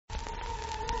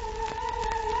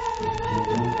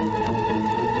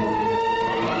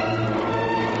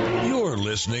You're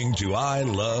listening to I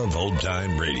Love Old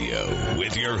Time Radio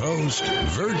with your host,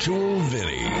 Virtual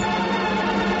Vinny.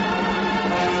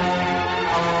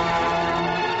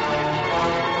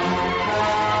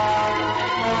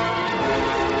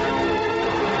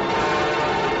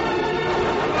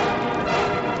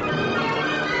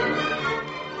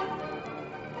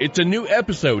 It's a new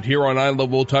episode here on I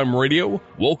Love Old Time Radio.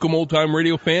 Welcome, Old Time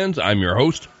Radio fans. I'm your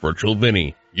host, Virtual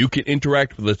Vinny. You can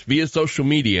interact with us via social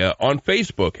media on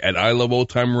Facebook at I Love Old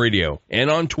Time Radio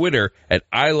and on Twitter at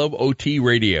I Love OT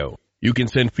Radio. You can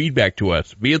send feedback to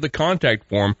us via the contact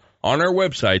form on our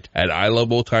website at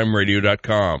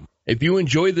iloveoldtimeradio.com. If you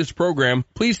enjoy this program,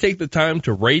 please take the time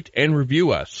to rate and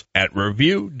review us at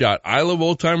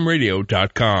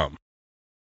review.iloveoldtimeradio.com.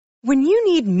 When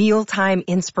you need mealtime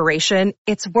inspiration,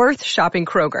 it's worth shopping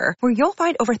Kroger, where you'll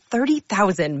find over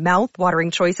 30,000 mouth-watering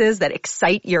choices that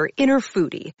excite your inner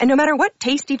foodie. And no matter what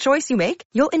tasty choice you make,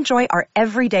 you'll enjoy our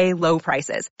everyday low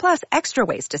prices, plus extra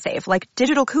ways to save, like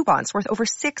digital coupons worth over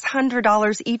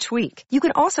 $600 each week. You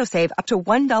can also save up to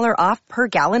 $1 off per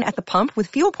gallon at the pump with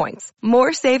fuel points.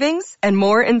 More savings and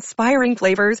more inspiring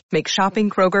flavors make shopping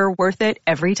Kroger worth it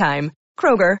every time.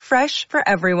 Kroger, fresh for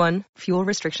everyone. Fuel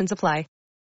restrictions apply.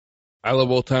 I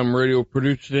Love Old Time Radio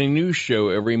produces a news show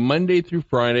every Monday through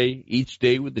Friday, each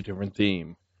day with a different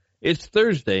theme. It's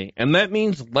Thursday, and that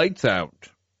means Lights Out.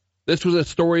 This was a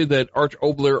story that Arch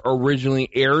Oboler originally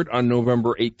aired on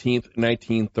November 18th,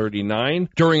 1939,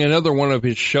 during another one of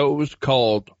his shows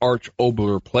called Arch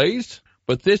Oboler Plays.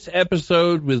 But this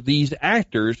episode with these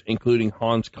actors, including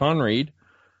Hans Conried,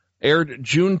 aired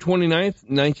June 29th,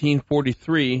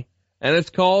 1943, and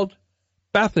it's called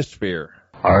Bathysphere.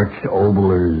 Arch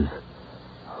Oboler's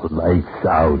Lights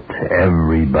Out,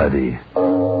 everybody. It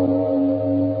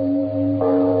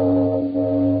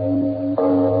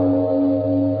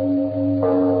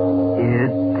is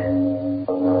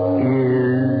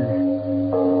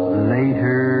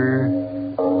later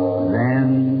than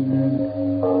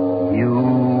you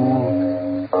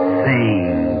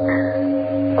think.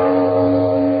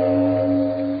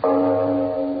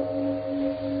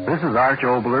 This is Arch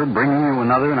Oboler bringing you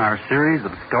another in our series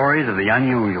of stories of the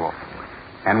unusual.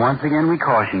 And once again, we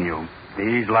caution you,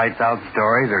 these lights-out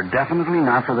stories are definitely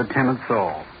not for the timid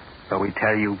soul. So we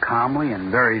tell you calmly and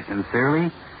very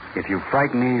sincerely, if you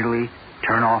frighten easily,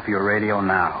 turn off your radio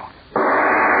now.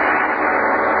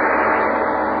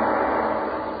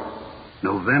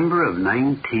 November of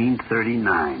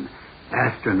 1939.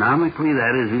 Astronomically,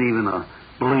 that isn't even a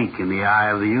blink in the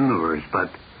eye of the universe, but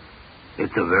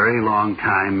it's a very long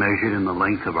time measured in the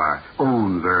length of our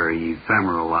own very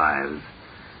ephemeral lives.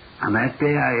 On that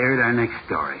day, I aired our next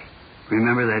story.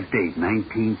 Remember that date,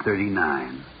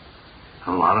 1939.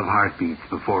 A lot of heartbeats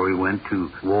before we went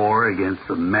to war against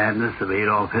the madness of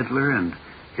Adolf Hitler and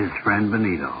his friend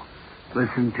Benito.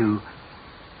 Listen to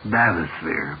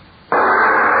Bathysphere.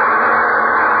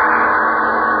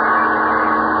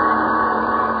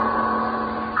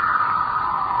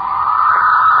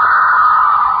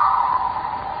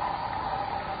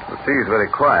 The sea is very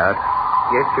quiet.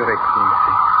 Yes, Your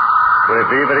Excellency. Will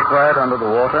it be very quiet under the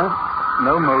water?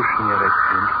 No motion, Your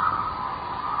Excellency.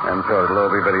 And so it'll all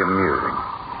be very amusing.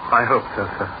 I hope so,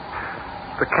 sir.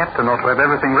 The captain ought to have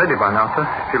everything ready by now, sir.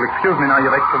 If you'll excuse me now,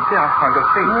 Your Excellency, I'll go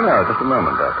see. No, just a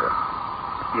moment, Doctor.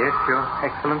 Yes, Your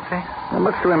Excellency? You're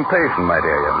much too impatient, my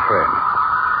dear young friend.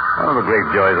 One of the great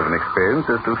joys of an experience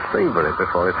is to savor it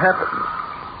before it happens.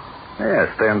 Yes,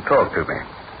 stay and talk to me.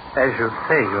 As you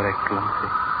say, Your Excellency.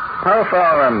 How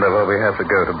far under will we have to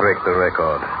go to break the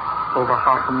record? Over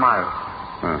half a mile.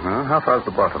 How far's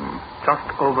the bottom? Just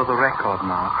over the record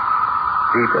mark.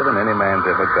 Deeper than any man's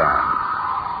ever gone.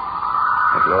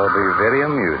 It'll all be very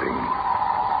amusing.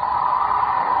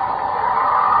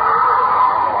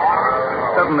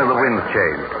 Suddenly the wind's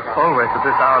changed. Always at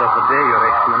this hour of the day, Your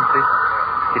Excellency.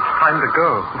 It's time to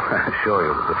go. I assure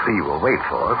you that the sea will wait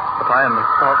for us. But I am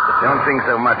exhausted. Don't think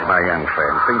so much, my young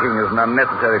friend. Thinking is an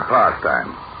unnecessary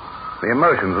pastime. The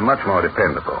emotions are much more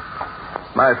dependable.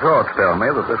 My thoughts tell me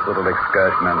that this little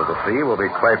excursion under the sea will be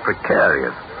quite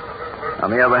precarious. On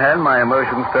the other hand, my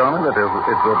emotions tell me that it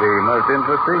will be most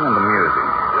interesting and amusing.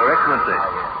 Your Excellency,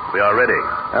 we are ready.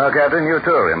 Oh, Captain, you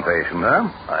too are impatient, huh?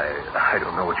 I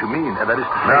don't know what you mean. That is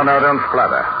to say... No, don't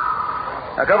splutter.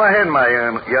 Now, come ahead, my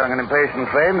young and impatient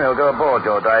friend. We'll go aboard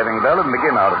your diving bell and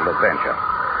begin our little adventure.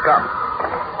 Come.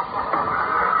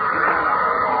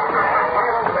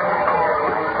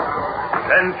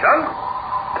 Attention!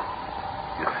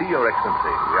 You see, Your Excellency,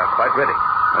 we are quite ready.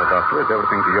 Well, Doctor, is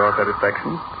everything to your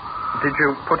satisfaction? Did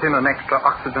you put in an extra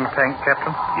oxygen tank, Captain?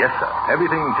 Yes, sir.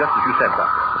 Everything just as you said,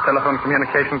 Doctor. Telephone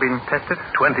communication been tested?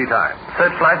 20 times.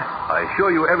 Searchlight? I assure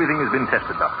you everything has been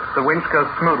tested, Doctor. The winch goes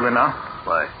smoothly now.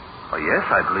 Why? Oh, yes,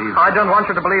 I believe. I don't want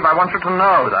you to believe. I want you to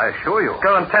know. But I assure you.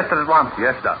 Go and test it at once.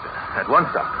 Yes, Doctor. At once,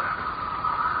 Doctor.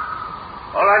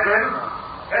 All right, men.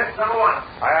 Test number one.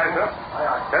 Aye, aye, sir. Aye,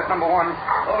 aye. Test number one.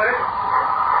 Hold it.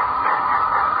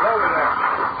 Slowly there.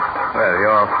 Well,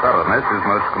 your thoroughness is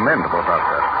most commendable,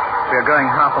 Doctor. We are going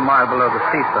half a mile below the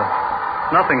sea, sir.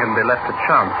 Nothing can be left to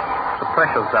chance. The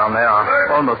pressures down there are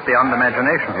almost beyond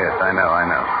imagination. Yes, I know.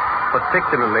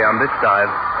 Particularly on this dive,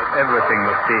 everything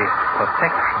must be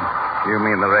perfection. You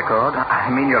mean the record? I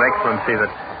mean, Your Excellency,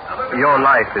 that your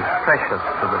life is precious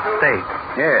to the state.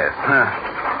 Yes.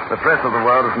 The press of the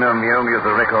world has known me only as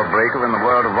a record breaker in the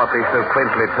world of what they so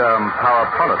quaintly term power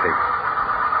politics.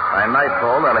 By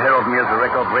nightfall, they'll herald me as a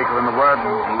record breaker in the world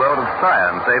of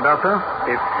science, eh, Doctor?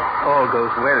 If all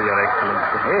goes well, Your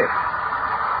Excellency. If?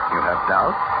 You have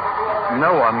doubts?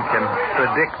 No one can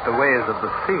predict the ways of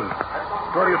the sea.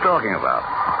 What are you talking about?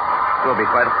 We'll be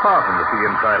quite apart from the sea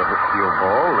inside of the steel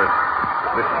ball,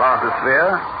 this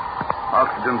bathysphere,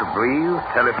 oxygen to breathe,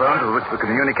 telephones with which to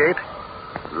communicate,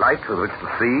 light with which to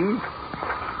see.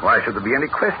 Why should there be any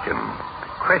question?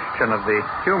 Question of the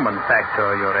human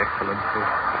factor, Your Excellency.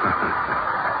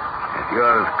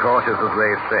 You're as cautious as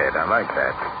they said. I like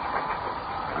that.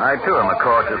 I, too, am a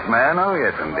cautious man. Oh,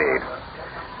 yes, indeed.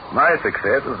 My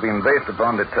success has been based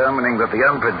upon determining that the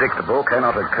unpredictable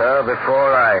cannot occur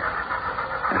before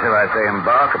until I say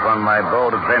embark upon my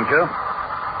bold adventure.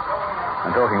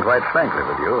 I'm talking quite frankly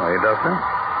with you, eh, Doctor?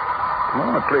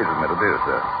 Well, it pleases me to do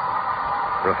so.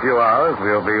 For a few hours,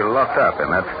 we'll be locked up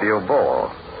in that steel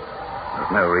ball.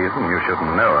 There's no reason you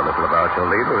shouldn't know a little about your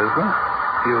leader, is there?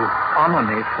 You honor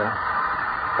me, sir.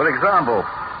 For example,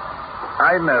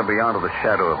 I know beyond a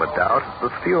shadow of a doubt the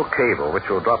steel cable which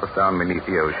will drop us down beneath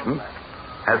the ocean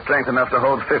has strength enough to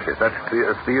hold 50 such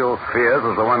steel spheres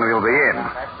as the one we'll be in.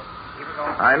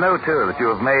 I know, too, that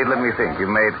you've made 30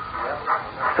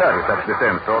 such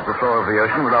descents off the floor of the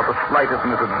ocean without the slightest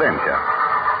misadventure.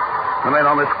 The men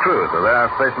on this cruiser, they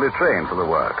are specially trained for the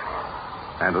work.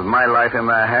 And with my life in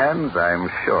their hands, I'm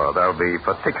sure they'll be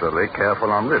particularly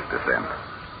careful on this descent.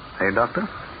 Hey, Doctor?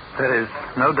 There is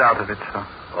no doubt of it, sir.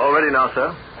 All ready now, sir?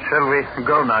 Shall we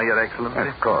go now, Your Excellency?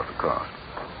 Of course.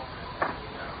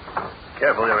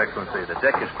 Careful, Your Excellency. The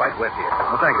deck is quite wet here.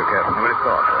 Well, thank you, Captain. We'll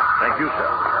escort, sir. Thank you, sir.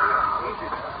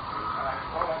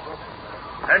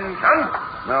 Attention!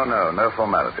 No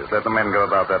formalities. Let the men go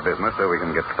about their business so we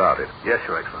can get started. Yes,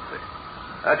 Your Excellency.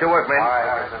 At your work,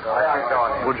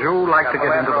 men. Would you like to get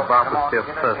into the bathysphere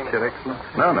first, Your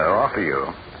Excellency? No, after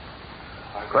you.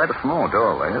 Quite a small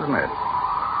doorway, isn't it?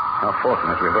 How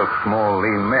fortunate we're both small,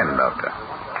 lean men, Doctor.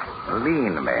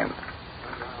 Lean men.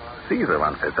 Caesar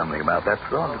once said something about that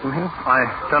sort, didn't he? I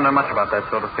don't know much about that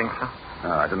sort of thing, sir.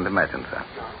 No, I didn't imagine, sir.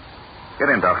 Get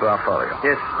in, Doctor. I'll follow you.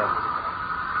 Yes, sir.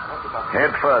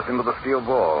 Head first into the steel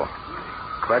ball.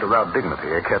 Quite a route dignity,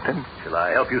 eh, Captain? Shall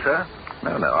I help you, sir?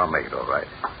 No, I'll make it all right.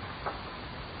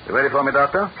 You ready for me,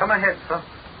 Doctor? Come ahead, sir.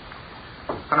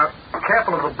 And now,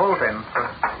 careful of the bolt end, sir.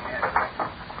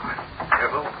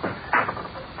 Careful.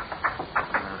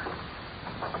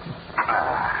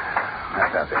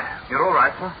 That's it. You're all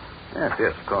right, sir?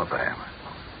 Yes, of course I am.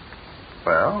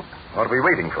 Well, what are we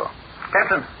waiting for?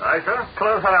 Captain. Aye, sir?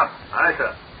 Close her up. Aye,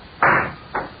 sir.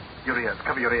 Your ears.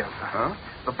 Cover your ears, sir. Huh?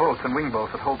 The bolts and wing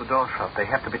bolts that hold the door shut, they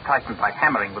have to be tightened by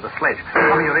hammering with a sledge.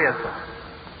 Cover your ears, sir.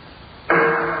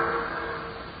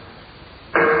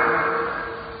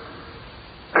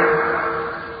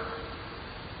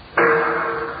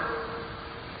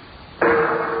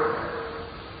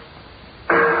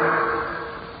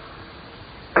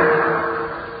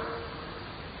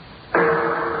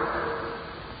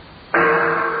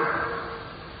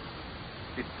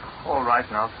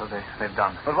 Now, so they've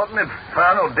done. But what an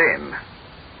infernal din.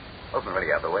 Open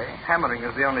ready out of the way. Hammering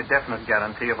is the only definite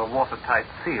guarantee of a watertight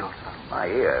seal, sir. My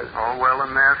ears. All well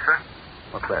in there, sir?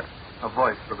 What's that? A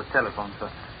voice for the telephone, sir.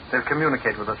 They'll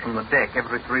communicate with us from the deck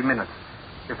every 3 minutes.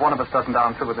 If one of us doesn't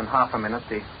answer within half a minute,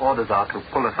 the orders are to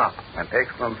pull us up. An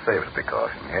excellent safety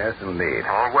precaution. Yes, indeed.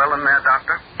 All well in there,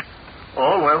 Doctor?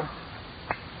 All well.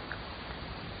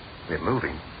 We're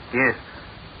moving. Yes.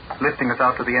 Lifting us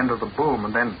out to the end of the boom,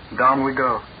 and then down we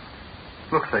go.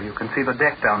 Look, sir, you can see the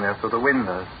deck down there through the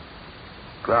windows.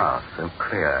 Glass, so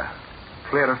clear.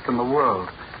 Clearest in the world.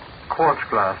 Quartz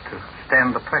glass to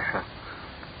stand the pressure.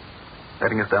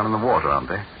 Letting us down in the water, aren't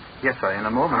they? Yes, sir, in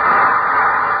a moment.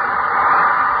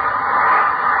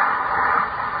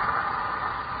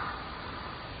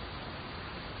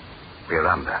 We're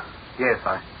under. Yes,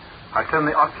 I turned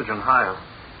the oxygen higher.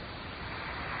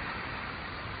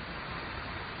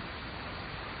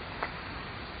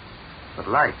 The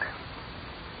light.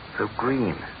 So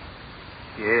green.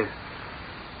 Yes.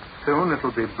 Soon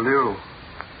it'll be blue.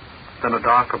 Then a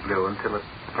darker blue until at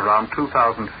around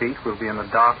 2,000 feet we'll be in a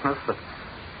darkness that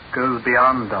goes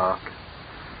beyond dark.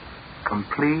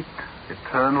 Complete,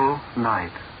 eternal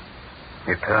night.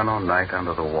 Eternal night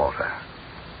under the water.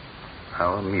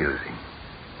 How amusing.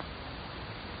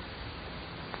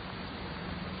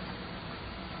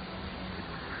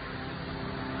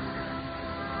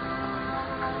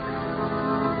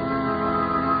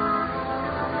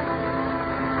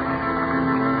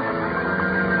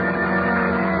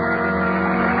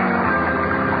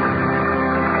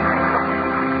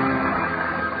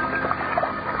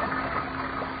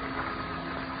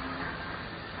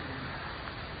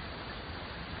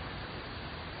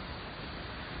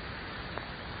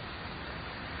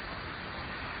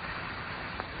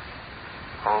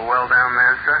 All well down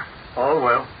there, sir? All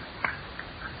well.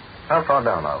 How far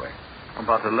down are we?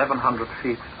 About 1,100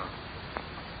 feet, sir.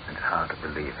 It's hard to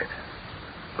believe it.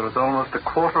 There is almost a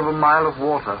quarter of a mile of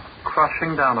water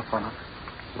crushing down upon us.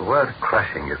 The word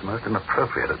crushing is most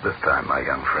inappropriate at this time, my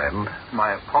young friend.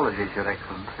 My apologies, Your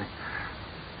Excellency.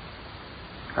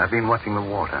 I've been watching the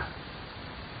water.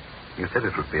 You said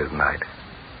it would be at night.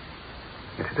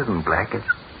 It isn't black,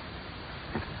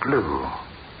 it's blue.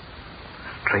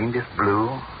 Strangest blue.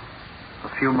 A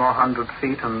few more 100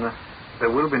 feet and there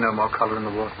will be no more color in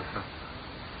the water, sir.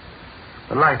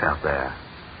 The light out there.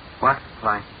 What?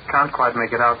 I can't quite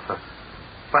make it out, sir.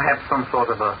 Perhaps some sort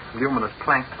of a luminous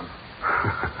plankton.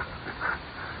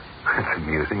 It's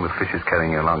amusing. The fishes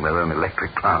carrying along their own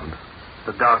electric plants.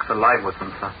 The dark's alive with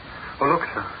them, sir. Oh, look,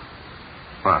 sir.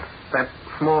 What? That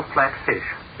small flat fish.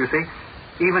 You see,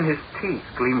 even his teeth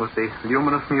gleam with the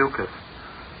luminous mucus.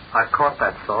 I've caught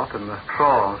that sort in the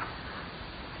trawls.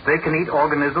 They can eat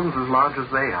organisms as large as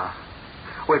they are.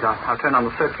 Wait, I'll turn on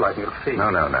the searchlight and you'll see. No,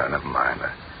 never mind.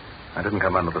 I didn't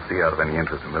come under the sea out of any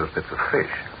interest in those bits of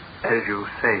fish. As you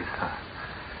say, sir.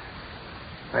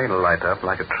 They light up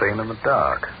like a train in the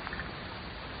dark.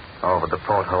 Over the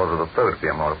portholes of the boat would be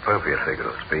a more appropriate figure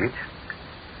of speech.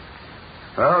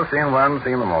 Well, seen one,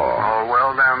 seen them all. All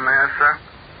well down there, sir?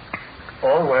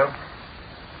 All well.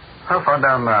 How far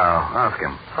down now? Ask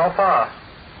him. How far?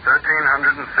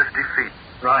 1,350 feet.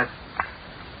 Right.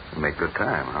 You make good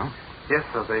time, huh? Yes,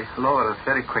 sir. They lower us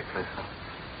very quickly, sir.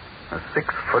 A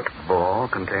 6-foot ball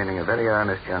containing a very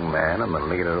earnest young man and the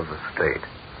leader of the state.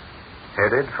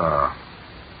 Headed for...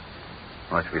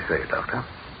 What should we say, Doctor?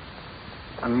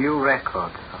 A new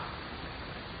record,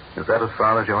 sir. Is that as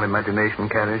far as your imagination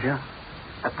carries you?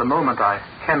 At the moment, I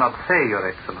cannot say, Your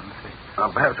Excellency.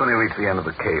 Perhaps when we reach the end of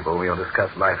the cable, we'll discuss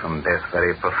life and death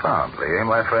very profoundly, eh,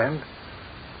 my friend?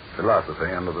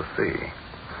 Philosophy under the sea.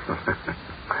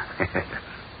 Yes.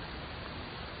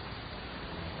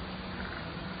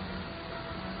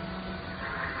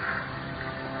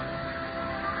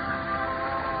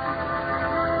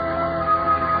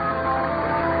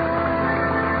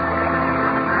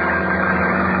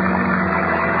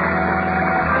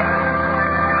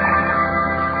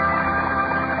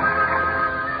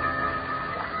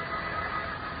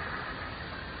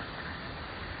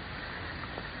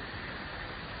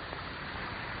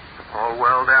 All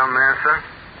well down there, sir?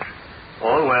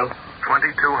 All well.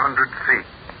 2,200 feet.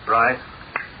 Right.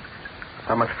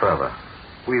 How much further?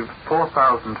 We've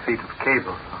 4,000 feet of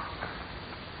cable, sir.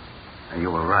 And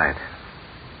you were right.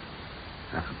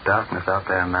 There's a darkness out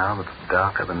there now that's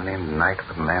darker than any night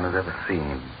that man has ever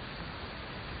seen.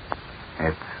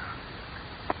 It's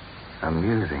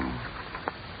amusing.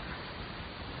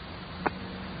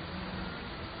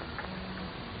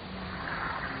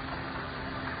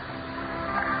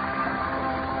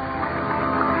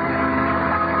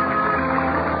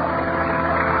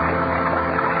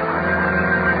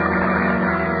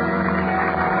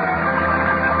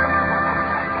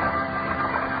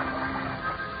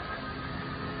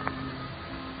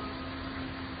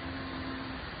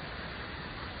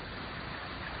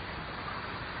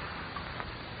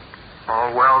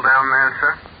 All well down there,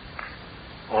 sir?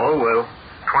 All well.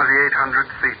 2,800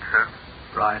 feet, sir.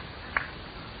 Right.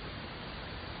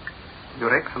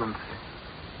 Your Excellency,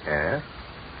 Yes?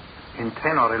 in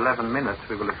 10 or 11 minutes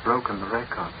we will have broken the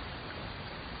record.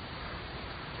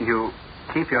 You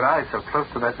keep your eyes so close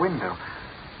to that window.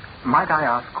 Might I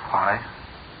ask why?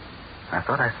 I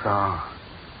thought I saw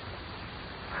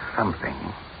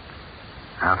something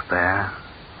out there.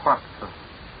 What, sir?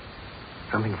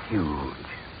 Something huge.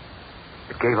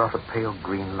 It gave off a pale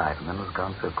green light and then was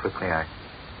gone so quickly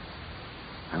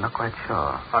I'm not quite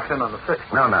sure. I'll turn on the switch.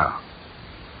 No.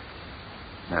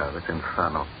 No, this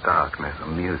infernal darkness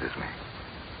amuses me.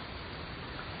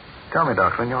 Tell me,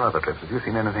 Doctor, in your other trips, have you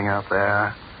seen anything out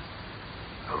there?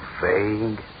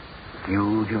 Vague,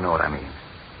 huge, you know what I mean.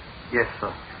 Yes,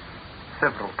 sir.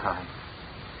 Several times.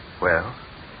 Well?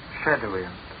 Shadowy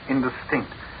and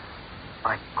indistinct.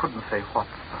 I couldn't say what,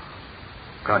 sir.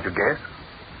 Can't you guess?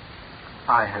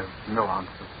 I have no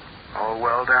answer. All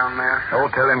well down there, sir? Oh,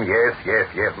 tell him yes,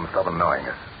 and stop annoying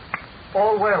us.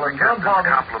 All well, and Captain's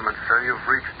compliments, sir. You've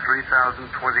reached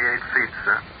 3,028 feet,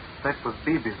 sir. That was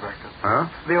Beebe's record. Huh?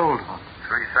 The old one.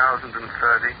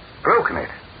 3,030. Broken it.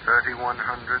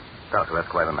 3,100. Doctor, that's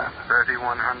quite enough.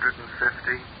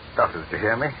 3,150. Doctor, did you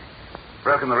hear me?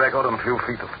 Broken the record on a few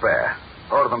feet to spare.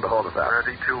 Order them to hold us up.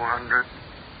 3,200.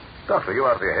 Doctor, you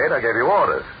out of your head. I gave you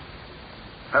orders.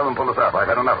 Have them pull us up. I've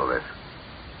had enough of this.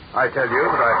 I tell you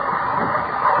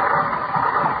that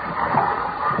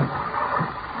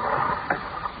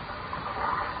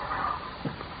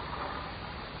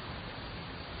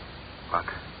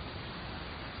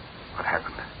What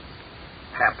happened?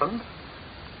 Happened?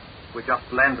 We just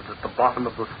landed at the bottom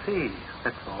of the sea,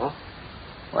 that's all.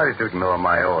 Why did you ignore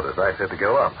my orders? I said to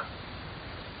go up.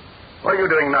 What are you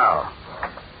doing now?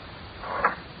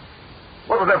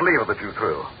 What was that lever that you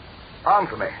threw?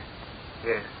 Answer me.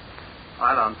 Yes,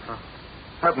 I'll answer.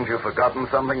 Haven't you forgotten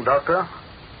something, Doctor?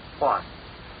 What?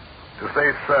 To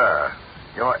say, sir,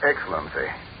 Your Excellency.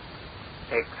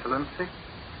 Excellency?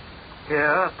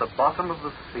 Here at the bottom of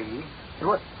the sea?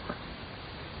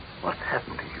 What's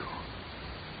happened to you?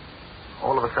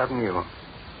 All of a sudden you...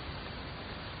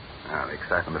 Now, the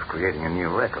excitement of creating a new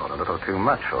record, a little too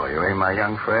much for you, eh, my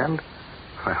young friend?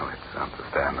 Well, it's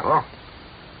understandable.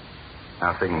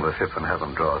 Now signal the ship and have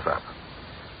them draw us up.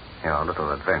 Your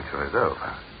little adventure is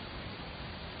over.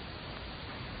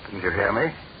 Didn't you hear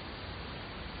me?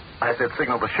 I said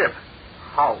signal the ship.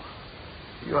 How?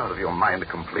 You out of your mind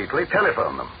completely.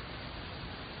 Telephone them.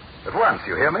 At once,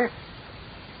 you hear me?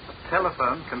 A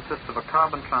telephone consists of a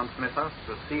carbon transmitter,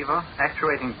 receiver,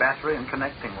 actuating battery, and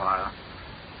connecting wire.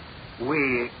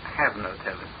 We have no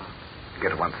telephone. Get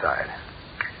to one side.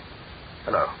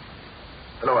 Hello.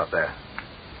 Hello up there.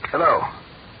 Hello.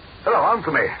 Hello,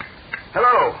 answer me.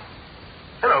 Hello.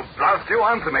 Hello, blast you,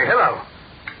 answer me. Hello.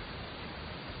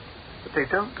 But they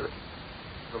don't do it.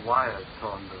 The wire's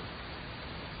torn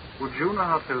loose. Would you know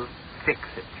how to fix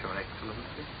it, Your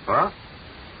Excellency? What?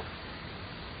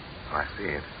 Oh, I see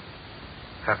it.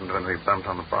 Happened when we bumped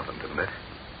on the bottom, didn't it?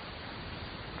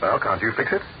 Well, can't you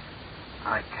fix it?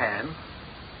 I can,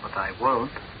 but I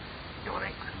won't, Your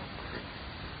Excellency.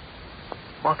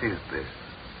 What is this?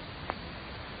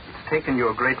 It's taken you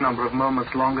a great number of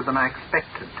moments longer than I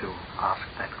expected to ask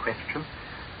that question.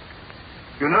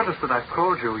 You notice that I've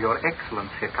called you Your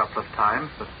Excellency a couple of times,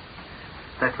 but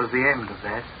that was the end of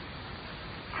that.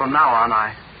 From now on,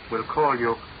 I will call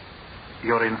you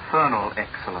Your Infernal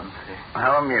Excellency.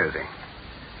 How amusing.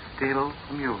 Still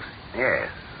amusing.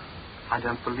 Yes. I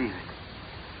don't believe it.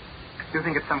 You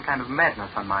think it's some kind of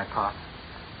madness on my part,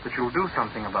 but you'll do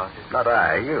something about it. Not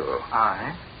I, you.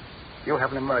 I? You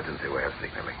have an emergency way of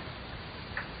signaling.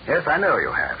 Yes, I know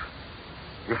you have.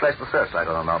 You flashed the searchlight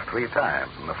on and off 3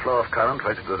 times, and the flow of current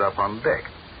registers up on deck.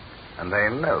 And they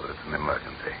know that it's an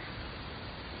emergency.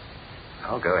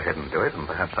 I'll go ahead and do it, and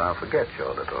perhaps I'll forget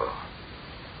your little...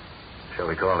 shall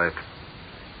we call it...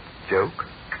 joke?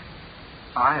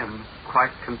 I am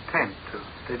quite content to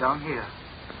stay down here.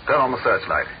 Turn on the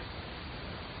searchlight.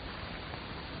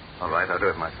 All right, I'll do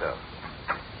it myself.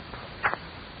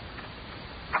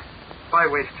 Why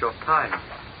waste your time?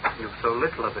 You've so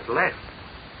little of it left.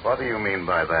 What do you mean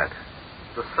by that?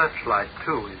 The searchlight,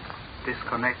 too, is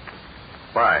disconnected.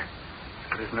 Why?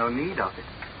 There is no need of it.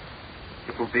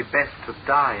 It will be best to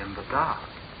die in the dark.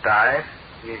 Die?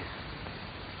 Yes.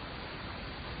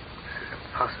 This is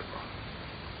impossible.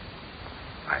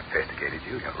 I investigated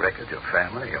you, your record, your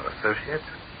family, your associates.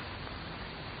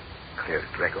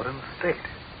 Clearest record in the state.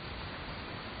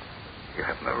 You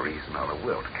have no reason in the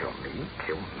world to kill me.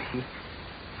 Kill me?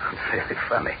 It's very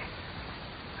funny.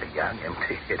 A young,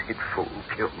 empty-headed fool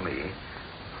killed me.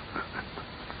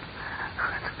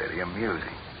 That's very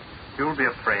amusing. You'll be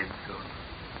afraid soon.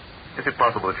 Is it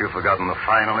possible that you've forgotten the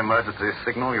final emergency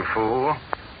signal, you fool?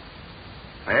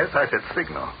 Yes, I said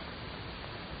signal.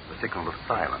 The signal of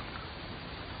silence.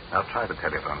 I'll try to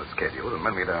telephone the schedule, and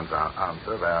when we don't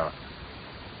answer, they'll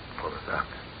pull us up.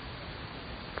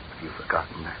 Have you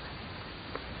forgotten that?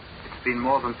 It's been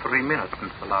more than 3 minutes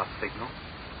since the last signal.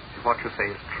 If what you say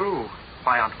is true,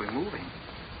 why aren't we moving?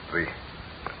 We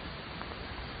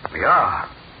are.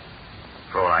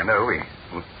 For all I know,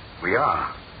 we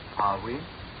are. Are we?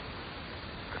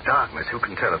 The darkness, who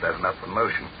can tell if there's enough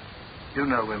motion? You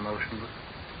know we're motionless.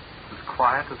 As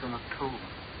quiet as in a tomb.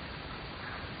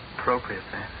 appropriate,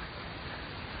 then.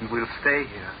 And we'll stay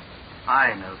here.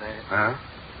 I know that. Huh?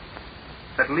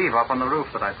 That lever up on the roof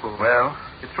that I pulled. Well?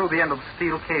 It threw the end of the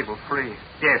steel cable free.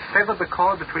 Yes, severed the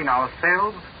cord between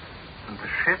ourselves and the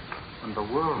ship and the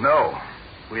world. No.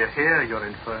 We are here, Your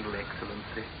Infernal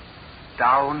Excellency.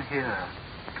 Down here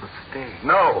to stay.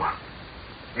 No.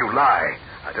 You lie.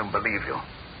 I don't believe you.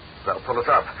 That'll pull us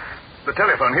up. The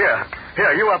telephone, here.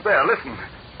 Here, you up there, listen.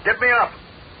 Get me up.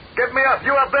 Get me up.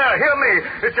 You up there, hear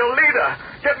me. It's your leader.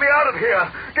 Get me out of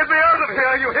here. Get me out of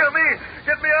here. You hear me?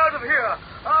 Get me out of here.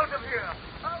 Out of here.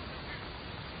 Out.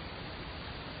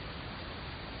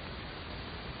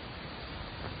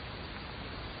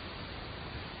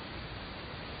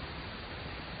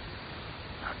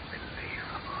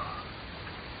 Unbelievable.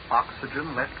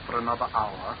 Oxygen left for another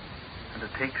hour, and it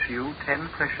takes you 10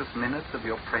 precious minutes of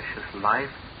your precious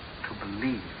life to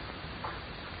believe.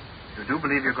 You do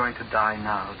believe you're going to die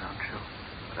now, don't you?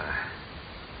 But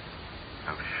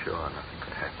I'm sure nothing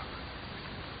could happen.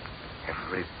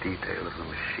 Every detail of the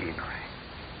machinery,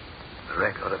 the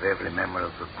record of every member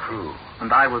of the crew.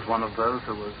 And I was one of those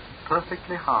who was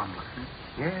perfectly harmless.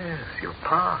 Yes, your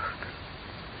past.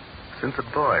 Since a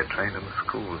boy trained in the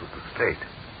schools of the state.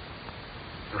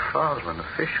 Your father an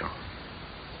official.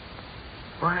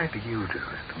 Why do you do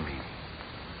this to me?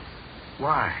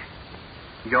 Why?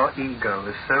 Your ego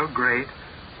is so great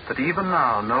that even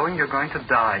now, knowing you're going to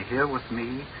die here with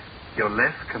me, you're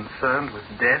less concerned with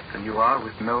death than you are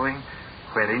with knowing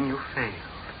wherein you failed.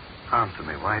 Answer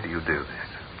me, why do you do this?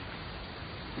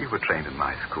 You were trained in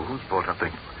my schools, brought up to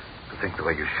think the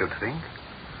way you should think.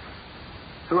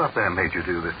 Who up there made you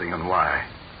do this thing, and why?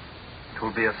 It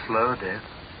will be a slow death.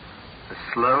 As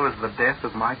slow as the death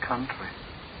of my country.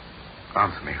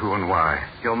 Answer me, who and why?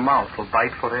 Your mouth will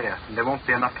bite for air, and there won't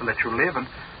be enough to let you live, and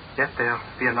yet there'll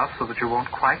be enough so that you won't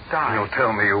quite die. You'll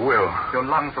tell me you will. Your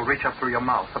lungs will reach up through your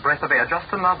mouth, a breath of air, just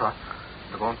another.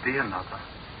 There won't be another.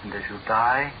 And as you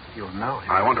die, you'll know it.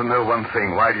 I want to know one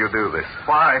thing. Why do you do this?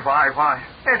 Why?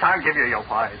 Yes, I'll give you your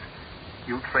whys.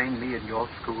 You trained me in your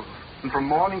schools. And from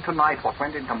morning to night, what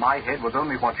went into my head was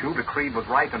only what you decreed was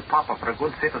right and proper for a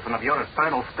good citizen of your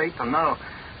eternal state to know.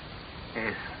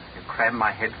 Yes, you crammed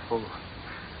my head full.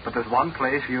 But there's one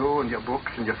place you and your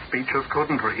books and your speeches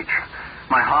couldn't reach.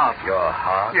 My heart. Your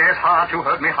heart? Yes, heart. You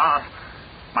heard me, heart.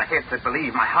 My head said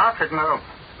believe. My heart said no.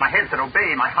 My head said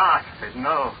obey. My heart said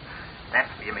no. That's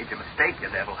where you made your mistake,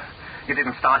 you devil. You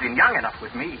didn't start in young enough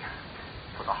with me.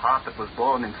 For the heart that was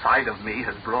born inside of me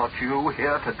has brought you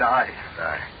here to die.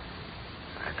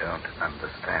 I don't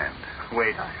understand.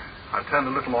 Wait, I'll turn a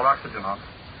little more oxygen on.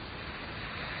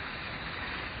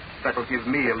 That'll give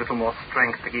me a little more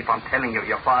strength to keep on telling you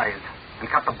your whys and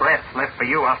cut the breath left for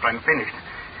you after I'm finished.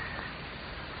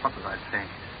 What was I saying?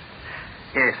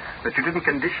 Yes, that you didn't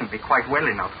condition me quite well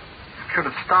enough. Should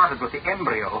have started with the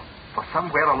embryo, for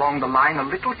somewhere along the line a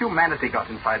little humanity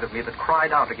got inside of me that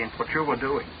cried out against what you were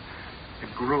doing. It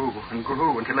grew and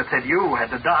grew until it said you had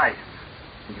to die.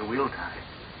 And you will die.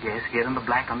 Yes, here in the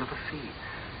black under the sea.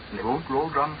 And they won't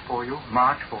roll drums for you,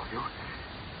 march for you.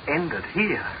 Ended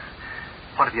here.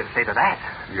 What have you to say to that?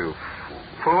 You fool.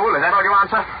 Fool? Is that all you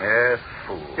answer? Yes,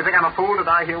 fool. You think I'm a fool to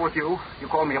die here with you? You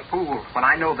call me a fool when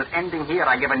I know that ending here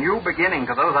I give a new beginning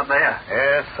to those up there.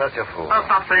 Yes, such a fool. Oh,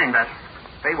 stop saying that.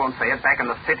 They won't say it back in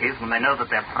the cities when they know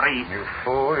that they're free. You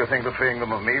fool. You think the freeing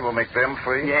them of me will make them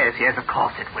free? Yes, of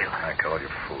course it will. I call you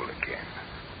fool again.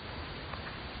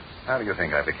 How do you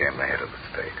think I became the head of the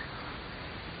state?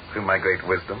 Through my great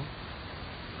wisdom?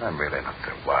 I'm really not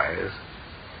so wise.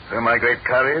 Through my great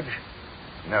courage?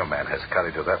 No man has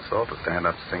courage of that sort to stand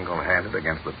up single-handed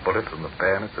against the bullets and the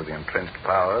bayonets of the entrenched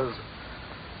powers.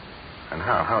 And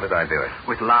how? How did I do it?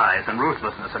 With lies and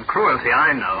ruthlessness and cruelty,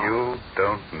 I know. You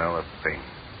don't know a thing.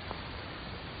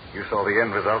 You saw the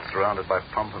end result surrounded by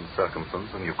pomp and circumstance,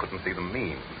 and you couldn't see the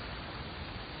means.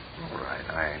 All right,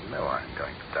 I know I'm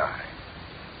going to die.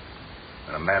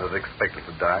 And a man is expected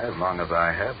to die as long as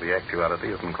I have. The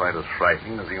actuality isn't quite as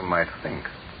frightening as you might think.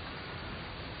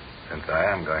 Since I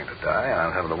am going to die,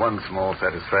 I'll have the one small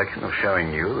satisfaction of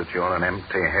showing you that you're an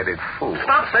empty-headed fool.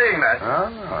 Stop saying that.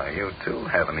 Ah, you too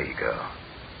have an ego.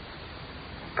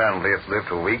 Apparently it's lived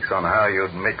for weeks on how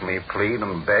you'd make me plead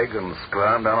and beg and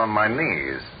squirm down on my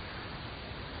knees.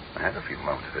 I had a few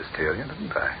moments of hysteria,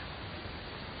 didn't I?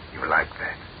 You like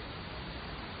that.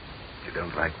 You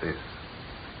don't like this.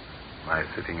 My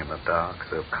sitting in the dark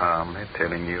so calmly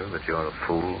telling you that you're a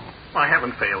fool. I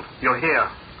haven't failed. You're here.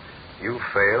 You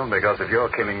failed because if you're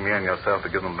killing me and yourself to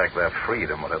give them back their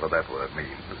freedom, whatever that word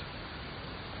means,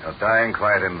 you're dying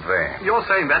quite in vain. You're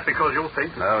saying that because you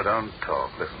think... No, don't talk.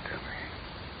 Listen to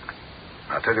me.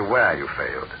 I'll tell you where you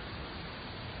failed.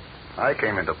 I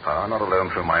came into power not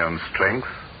alone through my own strength,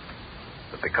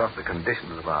 but because the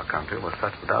conditions of our country were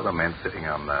such that other men sitting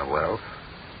on their wealth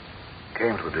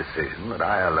came to a decision that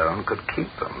I alone could keep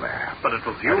them there. But it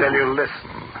was you. I tell you,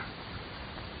 listen.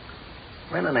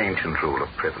 When an ancient rule of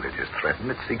privilege is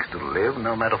threatened, it seeks to live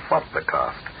no matter what the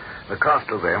cost. The cost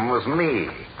to them was me,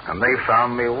 and they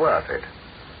found me worth it.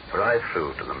 For I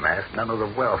threw to the mass none of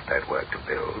the wealth I'd worked to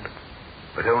build,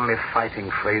 but only fighting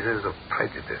phrases of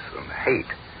prejudice and hate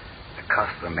to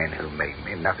cost the men who made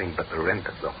me nothing but the rent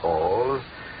of the halls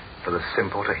for the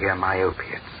simple to hear my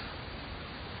opiates.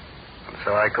 And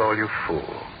so I call you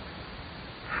fool.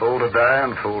 Fool to die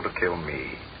and fool to kill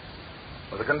me.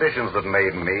 Well, the conditions that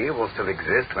made me will still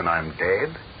exist when I'm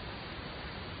dead.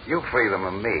 You free them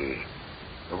of me.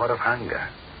 But what of hunger?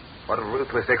 What of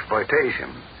ruthless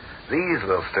exploitation? These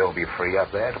will still be free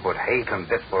up there to put hate and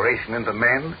desperation into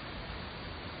men.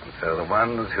 And so the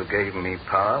ones who gave me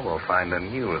power will find a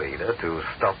new leader to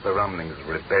stop the rumblings of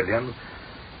rebellion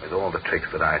with all the tricks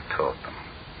that I taught them.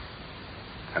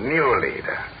 A new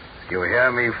leader. You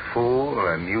hear me, fool?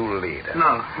 A new leader.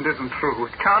 No, it isn't true.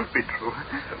 It can't be true.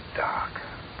 It's so dark.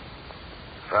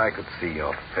 If I could see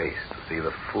your face, to see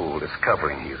the fool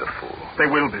discovering he's a fool. They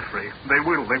will be free. They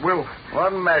will.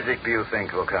 What magic do you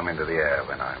think will come into the air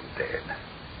when I'm dead?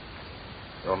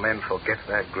 Will men forget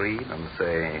that greed and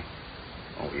say,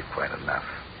 oh, we've quite enough.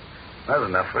 That's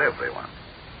enough for everyone.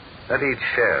 Let each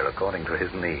share according to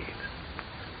his needs.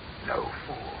 No,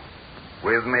 fool.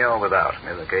 With me or without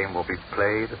me, the game will be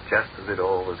played just as it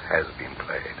always has been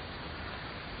played.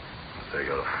 So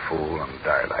you're a fool and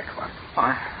die like one.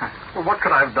 Well, what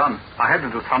could I have done? I had to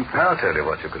do something. I'll tell you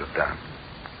what you could have done.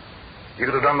 You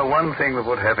could have done the one thing that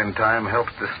would have in time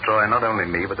helped destroy not only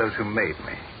me, but those who made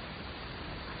me.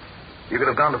 You could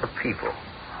have gone to the people.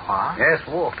 What? Yes,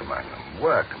 walked among them,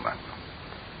 worked among them.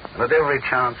 And at every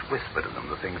chance whispered to them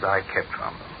the things I kept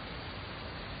from them.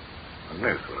 A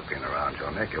noose would have been around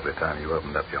your neck every time you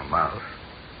opened up your mouth.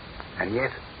 And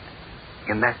yet,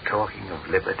 in that talking of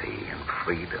liberty and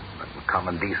freedom and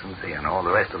common decency and all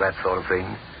the rest of that sort of thing,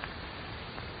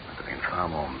 there's been far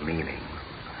more meaning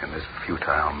in this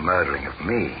futile murdering of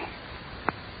me.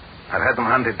 I've had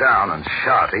them hunted down and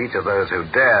shot, each of those who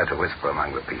dared to whisper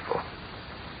among the people.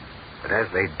 But as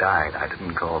they died, I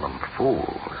didn't call them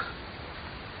fools,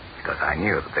 because I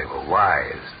knew that they were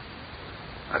wise.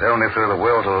 That only through the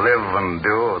will to live and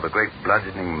do of the great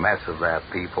bludgeoning mass of their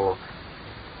people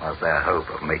was their hope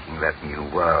of making that new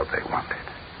world they wanted.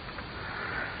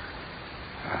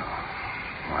 Oh,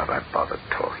 why have I bothered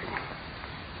talking?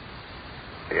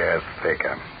 Yes, thick.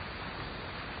 I'm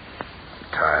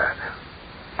tired.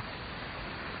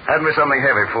 Hand me something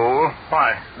heavy, fool.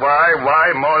 Why?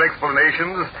 Why? More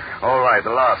explanations? All right,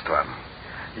 the last one.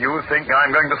 You think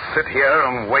I'm going to sit here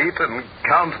and wait and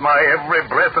count my every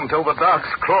breath until the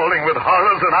dark's crawling with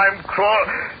horrors and I'm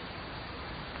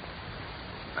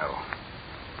No.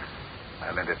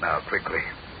 I'll end it now, quickly.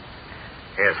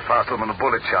 Yes, faster than a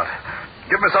bullet shot.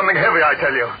 Give me something heavy, I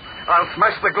tell you. I'll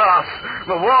smash the glass.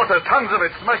 The water, tons of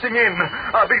it, smashing in.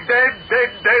 I'll be dead,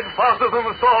 faster than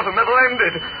the thought, and it'll end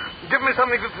it. Give me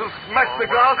something to smash the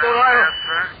glass, or I'll... There,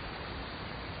 sir?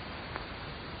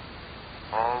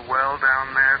 All well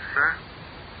down there, sir?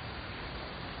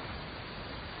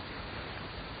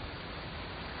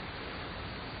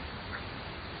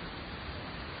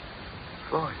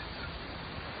 Voice.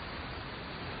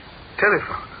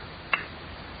 Telephone.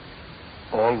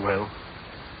 All well.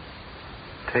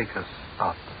 Take us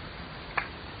up.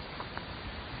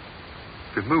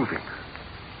 We're moving.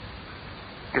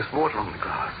 There's water on the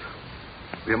glass.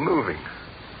 We're moving.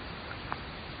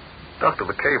 Doctor,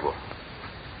 the cable.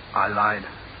 I lied.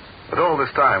 But all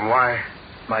this time, why?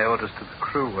 My orders to the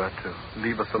crew were to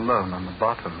leave us alone on the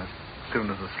bottom as soon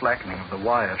as the slackening of the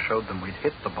wire showed them we'd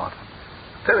hit the bottom.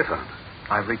 Telephone.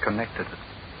 I reconnected it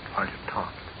while you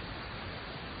talked.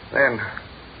 Then,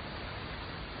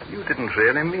 you didn't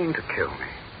really mean to kill me.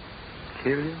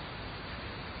 Kill you?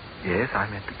 Yes, I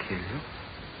meant to kill you.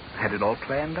 I had it all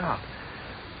planned out.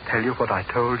 Tell you what I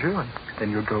told you, and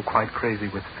then you'd go quite crazy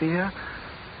with fear.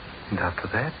 And after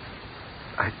that,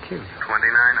 I'd kill you.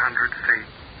 2,900 feet.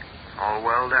 All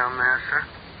well down there, sir?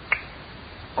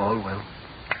 All well.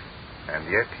 And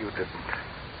yet you didn't.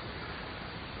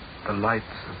 The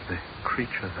lights of the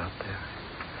creatures out there.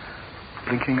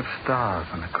 Blinking of stars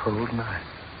on a cold night.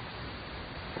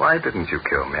 Why didn't you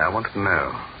kill me? I want to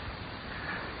know.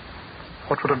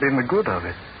 What would have been the good of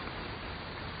it?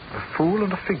 A fool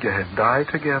and a figurehead die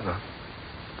together.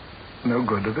 No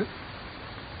good of it.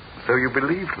 So you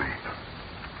believed me?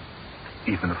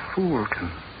 Even a fool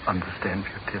can understand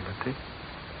futility.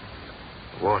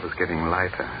 The water's getting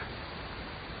lighter.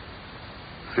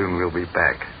 Soon we'll be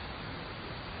back.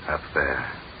 Up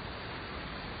there.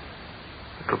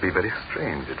 It'll be very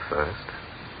strange at first.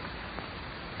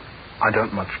 I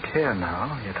don't much care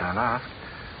now, yet I'll ask.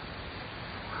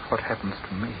 What happens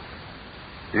to me?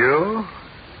 You?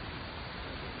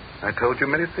 I told you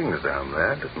many things down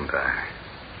there, didn't I?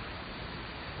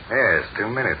 Yes, too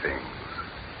many things.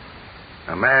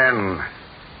 A man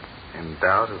in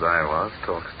doubt as I was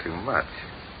talks too much.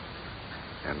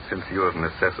 And since you of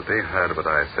necessity heard what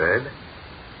I said,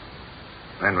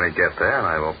 when we get there,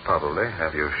 I will probably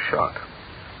have you shot.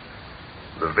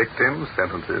 The victim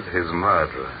sentences his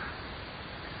murderer.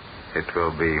 It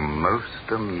will be most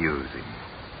amusing.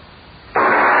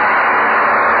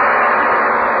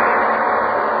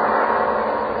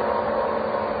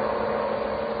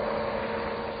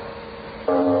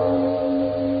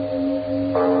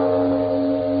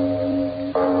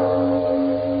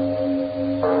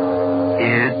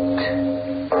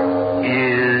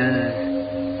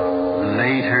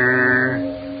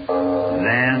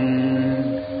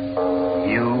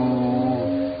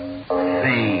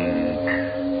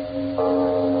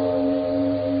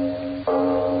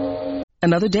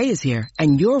 Another day is here,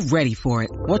 and you're ready for it.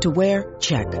 What to wear?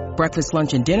 Check. Breakfast,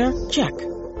 lunch, and dinner? Check.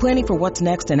 Planning for what's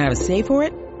next and how to save for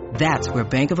it? That's where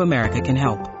Bank of America can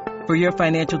help. For your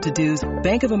financial to-dos,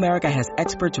 Bank of America has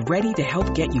experts ready to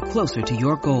help get you closer to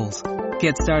your goals.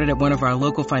 Get started at one of our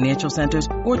local financial centers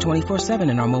or 24/7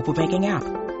 in our mobile banking app.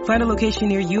 Find a location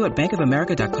near you at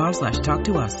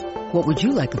bankofamerica.com/talktous. What would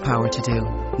you like the power to do?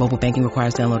 Mobile banking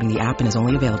requires downloading the app and is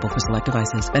only available for select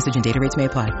devices. Message and data rates may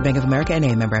apply. Bank of America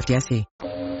N.A., member FDIC.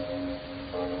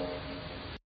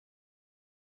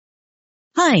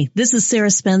 Hi, this is Sarah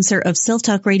Spencer of Self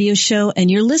Talk Radio Show,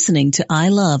 and you're listening to I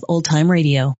Love Old Time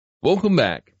Radio. Welcome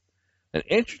back. An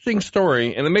interesting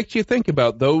story, and it makes you think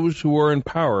about those who are in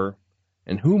power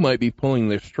and who might be pulling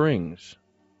their strings.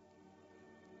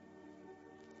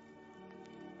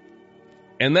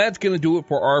 And that's going to do it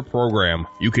for our program.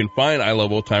 You can find I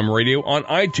Love Old Time Radio on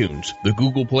iTunes, the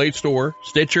Google Play Store,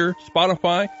 Stitcher,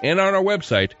 Spotify, and on our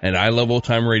website at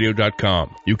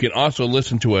iloveoldtimeradio.com. You can also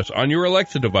listen to us on your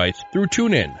Alexa device through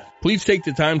TuneIn. Please take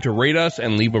the time to rate us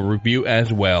and leave a review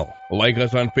as well. Like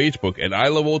us on Facebook at I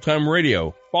Love Old Time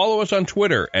Radio. Follow us on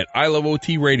Twitter at I Love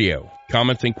OT Radio.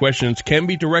 Comments and questions can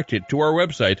be directed to our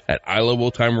website at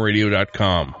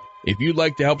iloveoldtimeradio.com. If you'd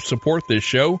like to help support this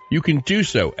show, you can do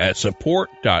so at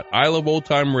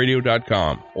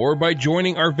support.iloveoldtimeradio.com or by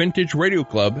joining our Vintage Radio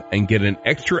Club and get an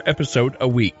extra episode a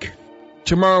week.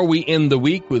 Tomorrow we end the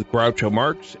week with Groucho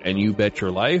Marx and You Bet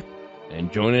Your Life,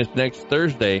 and join us next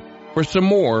Thursday for some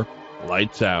more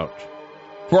Lights Out.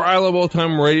 For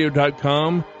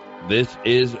iloveoldtimeradio.com, this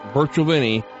is Virtual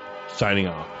Vinny signing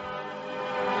off.